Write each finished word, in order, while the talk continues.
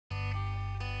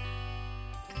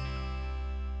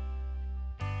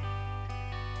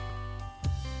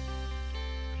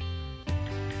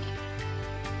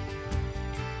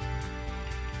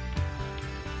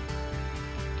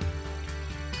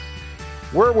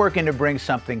we're working to bring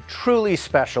something truly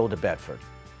special to Bedford.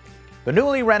 The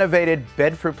newly renovated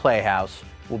Bedford Playhouse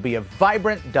will be a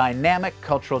vibrant, dynamic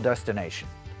cultural destination.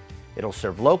 It'll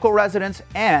serve local residents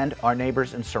and our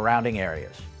neighbors in surrounding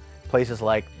areas. Places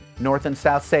like North and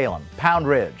South Salem, Pound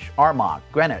Ridge, Armonk,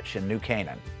 Greenwich, and New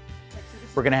Canaan.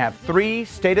 We're going to have 3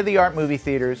 state-of-the-art movie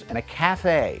theaters and a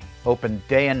cafe open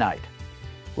day and night.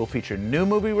 We'll feature new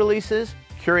movie releases,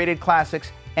 curated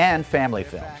classics, and family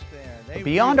films. But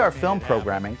beyond our film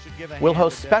programming, we'll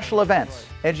host special events,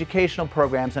 educational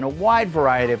programs, and a wide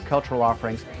variety of cultural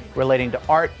offerings relating to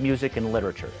art, music, and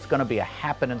literature. It's going to be a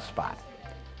happening spot.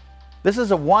 This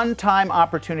is a one-time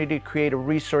opportunity to create a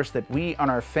resource that we and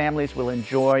our families will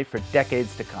enjoy for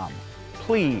decades to come.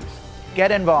 Please,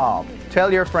 get involved,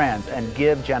 tell your friends, and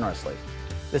give generously.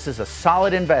 This is a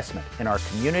solid investment in our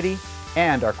community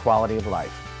and our quality of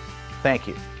life. Thank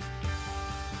you.